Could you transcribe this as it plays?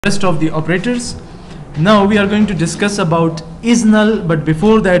Rest of the operators. Now we are going to discuss about is null, but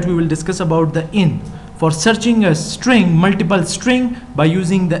before that we will discuss about the in for searching a string, multiple string, by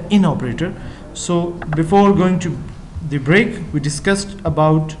using the in operator. So before going to the break, we discussed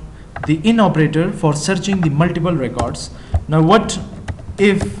about the in operator for searching the multiple records. Now what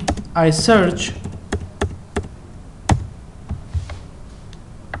if I search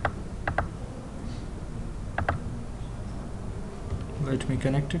let me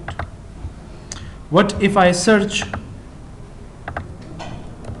connect it. What if I search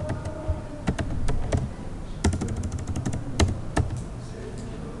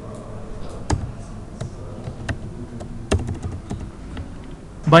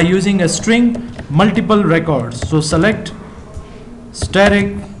by using a string multiple records? So select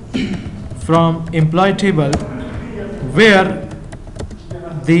static from employee table where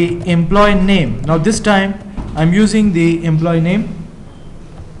the employee name, now this time I'm using the employee name,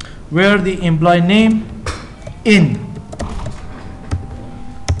 where the employee name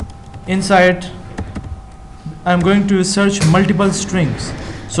inside I'm going to search multiple strings.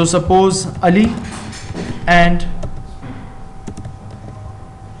 So suppose Ali and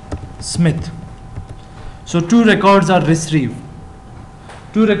Smith. So two records are retrieved.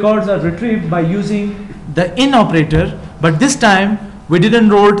 Two records are retrieved by using the in operator, but this time we didn't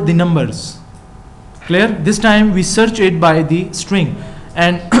wrote the numbers. Clear? This time we search it by the string.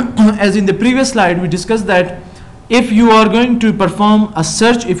 And as in the previous slide we discussed that if you are going to perform a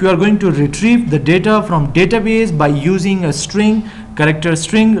search, if you are going to retrieve the data from database by using a string, character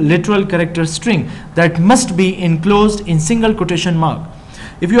string, literal character string, that must be enclosed in single quotation mark.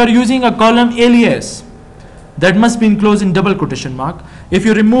 If you are using a column alias, that must be enclosed in double quotation mark. If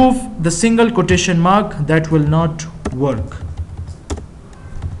you remove the single quotation mark, that will not work.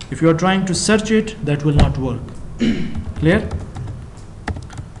 If you are trying to search it, that will not work. Clear?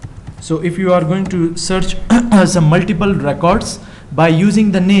 So if you are going to search some multiple records by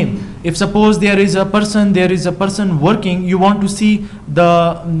using the name, if suppose there is a person working, you want to see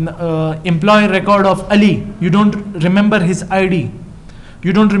the employee record of Ali, you don't remember his ID,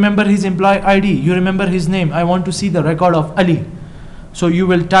 you don't remember his employee ID, you remember his name, I want to see the record of Ali. So you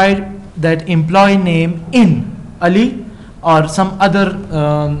will type that employee name in Ali or some other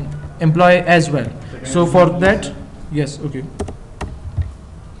employee as well. So for that, yes, okay.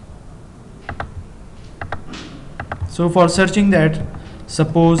 So for searching that,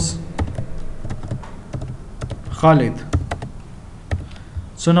 suppose Khalid.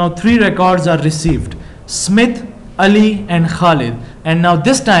 So now three records are received: Smith, Ali and Khalid. And now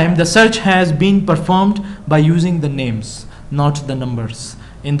this time the search has been performed by using the names, not the numbers.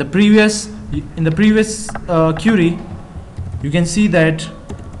 In the previous query, you can see that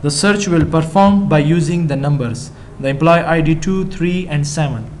the search will perform by using the numbers, the employee ID 2, 3 and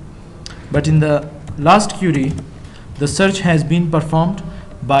 7. But in the last query, the search has been performed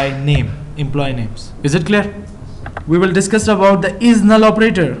by name, employee names. Is it clear? We will discuss about the is null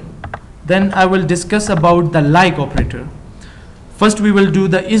operator. Then I will discuss about the like operator. First we will do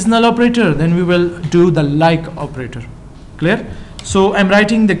the is null operator, then we will do the like operator. Clear? So I'm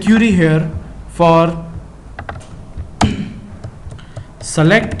writing the query here for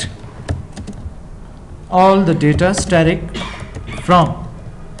select all the data static from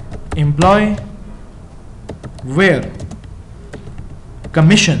employee where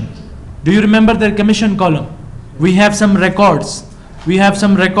commission. Do you remember the commission column? We have some records. We have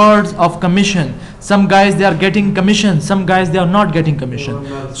some records of commission. Some guys they are getting commission, some guys they are not getting commission.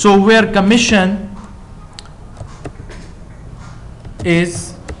 So where commission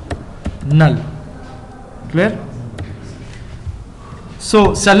is null. Clear?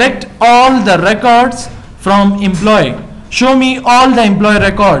 So select all the records from employee. Show me all the employee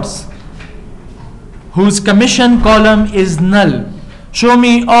records whose commission column is null. Show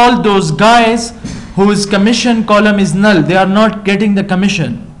me all those guys whose commission column is null. They are not getting the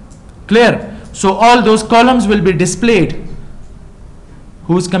commission. Clear? So all those columns will be displayed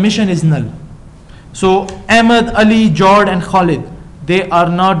whose commission is null. So Ahmed, Ali, Jord and Khalid, they are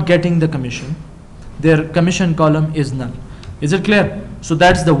not getting the commission. Their commission column is null. Is it clear? So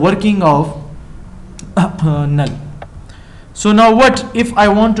that's the working of null. So now what if I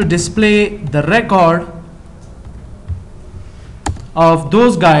want to display the record of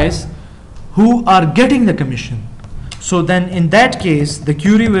those guys who are getting the commission? So then in that case the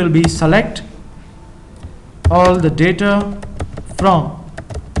query will be select all the data from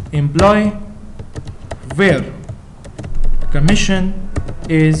employee where commission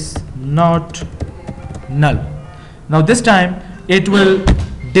is not null. Now this time it will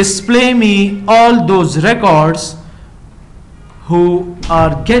display me all those records who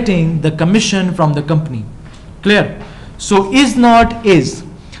are getting the commission from the company. Clear? So is not is.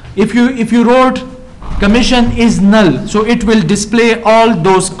 If you wrote commission is null, so it will display all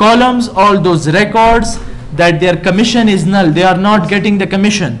those columns, all those records that their commission is null. They are not getting the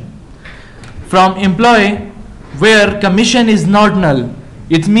commission. From employee where commission is not null,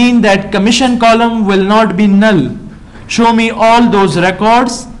 it means that commission column will not be null. Show me all those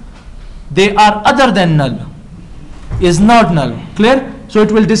records. They are other than null. Is not null. Clear? So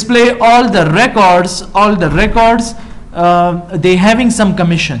it will display all the records, they having some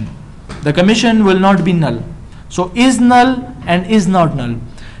commission. The commission will not be null. So is null and is not null.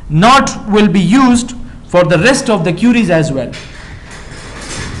 Not will be used for the rest of the queries as well.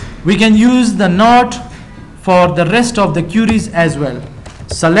 We can use the not for the rest of the queries as well.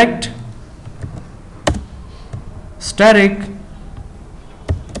 Select static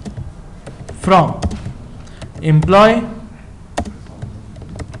from employee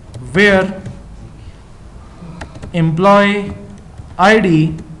where employee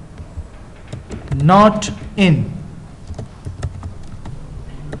ID not in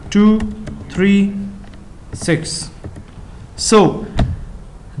 2, 3, 6. So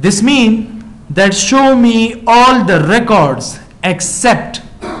this means that show me all the records except,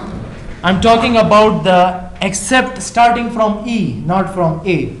 I'm talking about the except starting from E, not from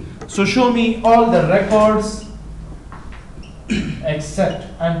A. So show me all the records except,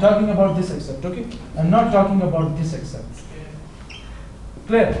 I'm talking about this except, okay? I'm not talking about this except.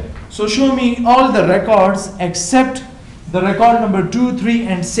 Clear? So show me all the records except the record number 2, 3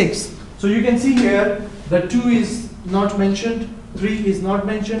 and 6. So you can see here that 2 is not mentioned, 3 is not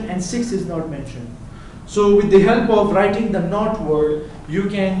mentioned and 6 is not mentioned. So with the help of writing the not word, you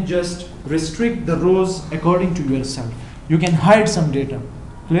can just restrict the rows according to yourself. You can hide some data.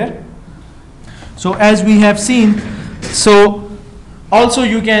 Clear? So as we have seen, so also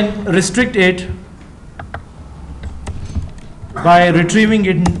you can restrict it by retrieving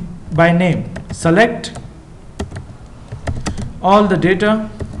it by name. Select all the data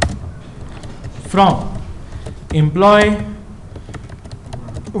from employee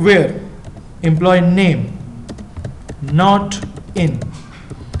where employee name not in.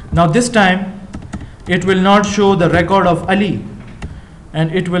 Now this time it will not show the record of Ali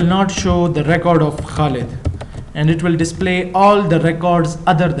and it will not show the record of Khalid, and it will display all the records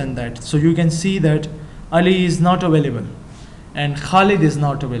other than that. So you can see that Ali is not available and Khalid is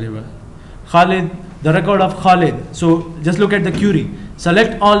not available. Khalid, the record of Khalid. So just look at the query.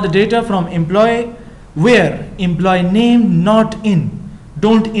 Select all the data from employee where employee name not in.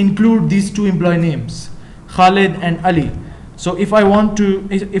 Don't include these two employee names, Khalid and Ali. So if I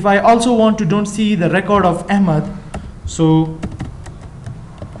also want to don't see the record of Ahmad, so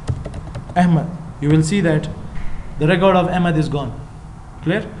Ahmad, you will see that the record of Ahmad is gone.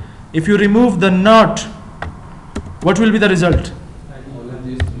 Clear? If you remove the not, what will be the result?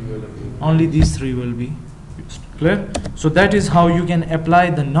 Only these three will be used. Clear? So that is how you can apply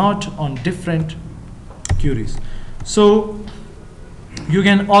the not on different queries. So you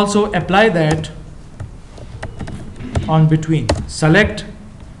can also apply that on between. Select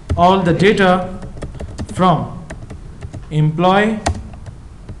all the data from employee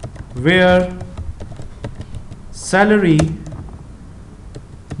where salary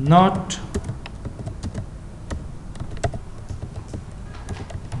not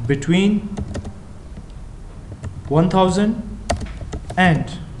between 1000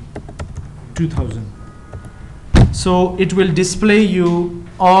 and 2000. So it will display you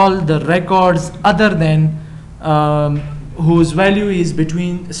all the records other than whose value is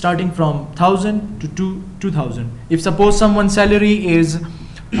between starting from 1000 to 2000. If suppose someone's salary is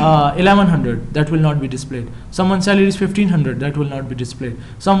 1100, that will not be displayed. Someone's salary is 1500, that will not be displayed.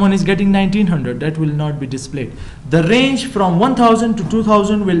 Someone is getting 1900, that will not be displayed. The range from 1000 to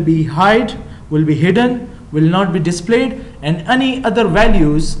 2000 will be hidden, will not be displayed, and any other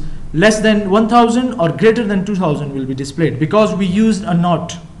values less than 1000 or greater than 2000 will be displayed, because we used a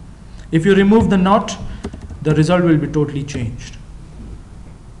not. If you remove the not, the result will be totally changed.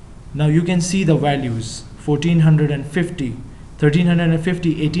 Now you can see the values: 1450,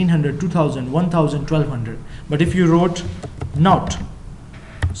 1350, 1800, 2000, 1000, 1200. But if you wrote not,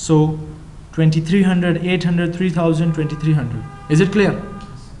 so 2300, 800, 3000, 2300. Is it clear?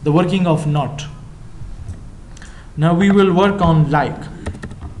 The working of not. Now we will work on like.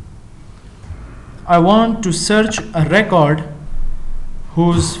 I want to search a record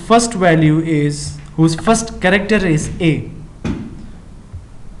whose first character is A.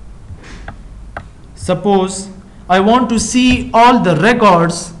 Suppose I want to see all the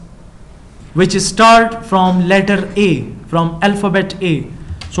records which start from letter A. from alphabet A.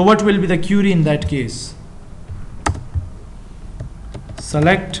 So what will be the query in that case?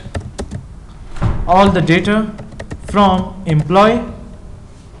 Select all the data from employee.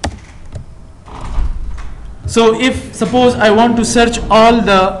 So if suppose I want to search all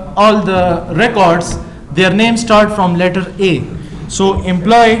the records, their names start from letter A. So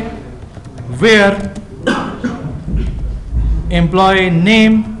employee where employee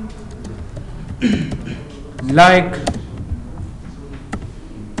name like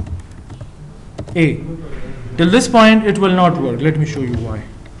A. Till this point it will not work. Let me show you why.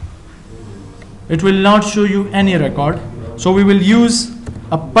 It will not show you any record. So we will use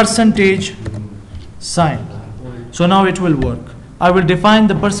a percentage sign. So now it will work. I will define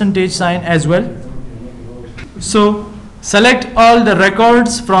the percentage sign as well. So select all the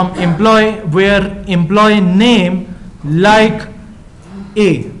records from employee where employee name like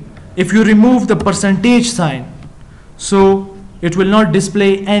A. If you remove the percentage sign, so it will not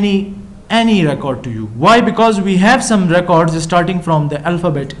display any record to you. Why? Because we have some records starting from the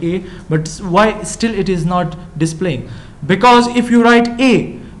alphabet A, but why still it is not displaying? Because if you write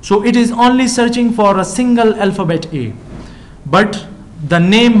A, so it is only searching for a single alphabet A, but the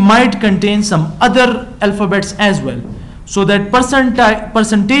name might contain some other alphabets as well. So that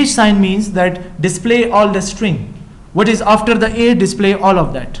percentage sign means that display all the string. What is after the A, display all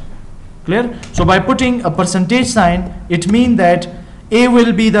of that. Clear? So by putting a percentage sign, it means that A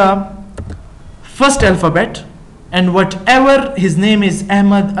will be the first alphabet, and whatever his name is,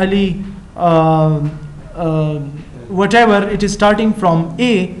 Ahmad, Ali, whatever it is starting from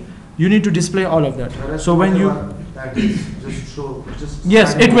A, you need to display all of that. So when you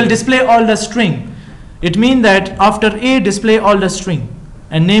yes, it will display all the string. It means that after A, display all the string,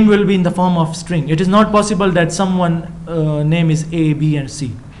 and name will be in the form of string. It is not possible that someone name is A, B and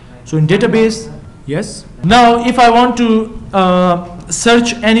C. So in database, yes. Now if I want to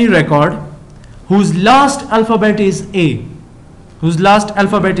search any record whose last alphabet is A,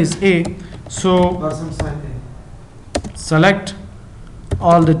 so select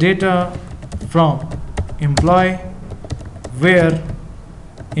all the data from employee where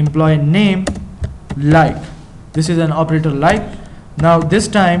employee name like. This is an operator like. Now this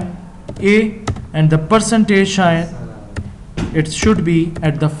time A and the percentage sign, it should be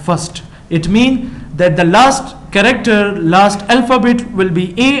at the first. It means that the last character, last alphabet will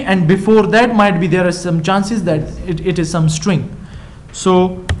be A, and before that might be there are some chances that it is some string.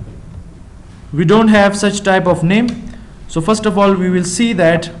 So we don't have such type of name. So first of all we will see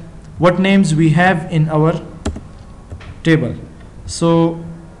that what names we have in our table. So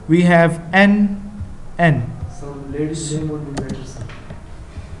we have N. Some lady's name would be better, sir.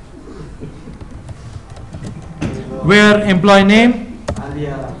 Where employee name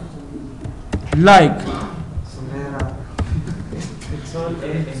Alia. like. Sumera. It's all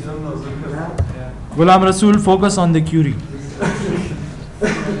Ghulam Rasool, focus on the query.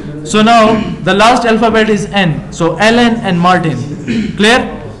 So now the last alphabet is N. So Alan and Martin.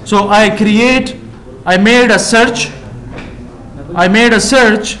 Clear? So I made a search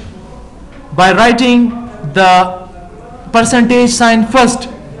by writing the percentage sign first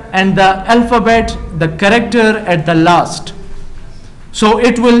and the alphabet, the character at the last. So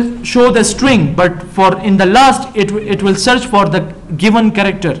it will show the string, but for in the last it will search for the given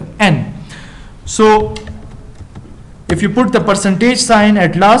character N. So if you put the percentage sign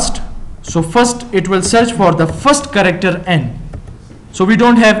at last, so first it will search for the first character N. So we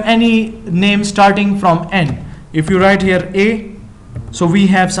don't have any name starting from N. If you write here A, so we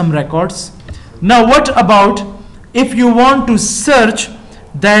have some records. Now what about if you want to search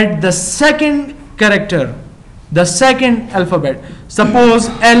that the second character, the second alphabet, suppose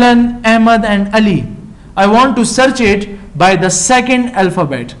Alan, Ahmad and Ali, I want to search it by the second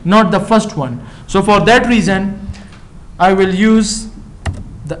alphabet, not the first one. So for that reason I will use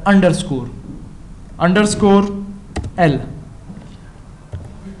the underscore L.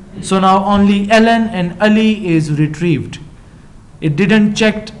 So now only Alan and Ali is retrieved. It didn't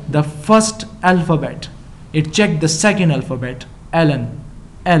check the first alphabet, it checked the second alphabet, Alan,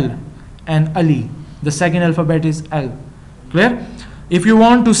 L and Ali. The second alphabet is L. Clear? If you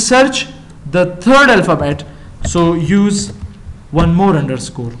want to search the third alphabet, so use one more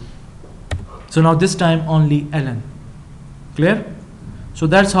underscore. So now this time only Alan. Clear? So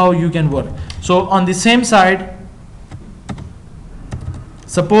that's how you can work. So on the same side,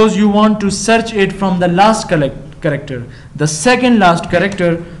 suppose you want to search it from the last character, the second last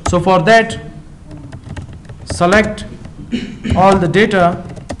character. So for that, select all the data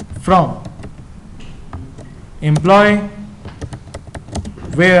from employee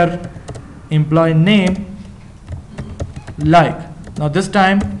where employee name like. Now this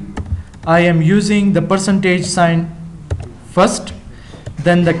time I am using the percentage sign first,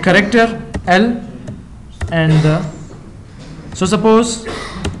 then the character L, and the, so suppose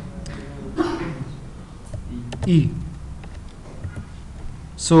E.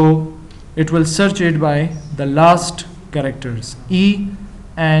 So it will search it by the last characters E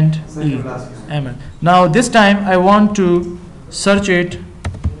and E. Ahmed. Now this time I want to search it.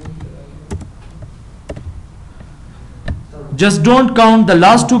 Just don't count the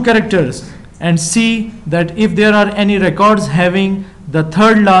last two characters and see that if there are any records having the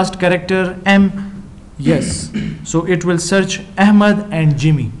third last character M. Yes. So it will search Ahmed and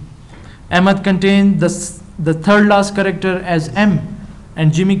Jimmy. Ahmed contains the third last character as M,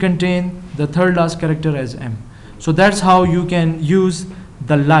 and Jimmy contains the third last character as M. So that's how you can use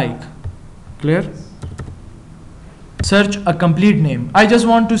the like. Clear? Search a complete name. I just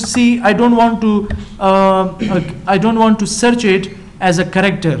want to see, I don't want to search it as a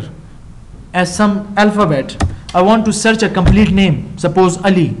character, as some alphabet. I want to search a complete name. Suppose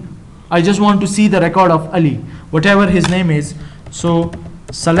Ali. I just want to see the record of Ali, whatever his name is. So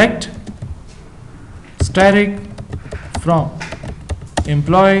select static from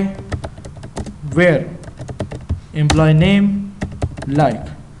employee where employee name like.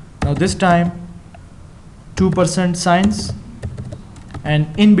 Now this time 2% signs, and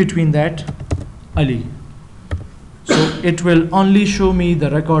in between that Ali. So it will only show me the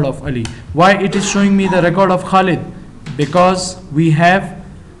record of Ali. Why it is showing me the record of Khalid? Because we have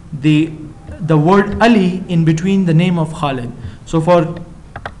the word Ali in between the name of Khalid. So for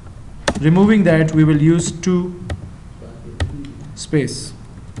removing that, we will use 2 space.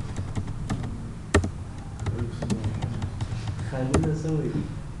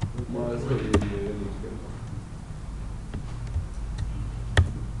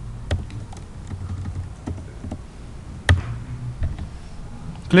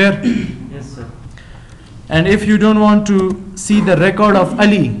 Clear? Yes, sir. And if you don't want to see the record of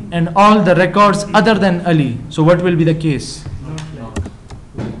Ali and all the records other than Ali, so what will be the case?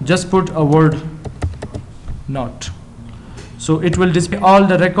 Just put a word not. So it will display all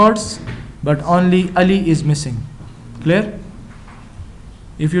the records, but only Ali is missing. Clear?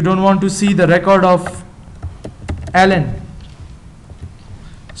 If you don't want to see the record of Alan,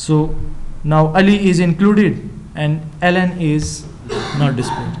 so now Ali is included and Alan is not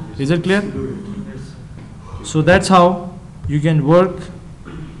displayed. Is it clear? So that's how you can work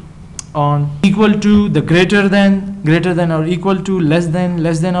on equal to, the greater than or equal to, less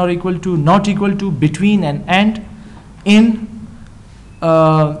than or equal to, not equal to, between and in,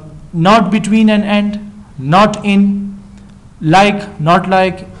 not between and not in, like, not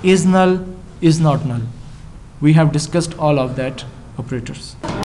like, is null, is not null. We have discussed all of that operators.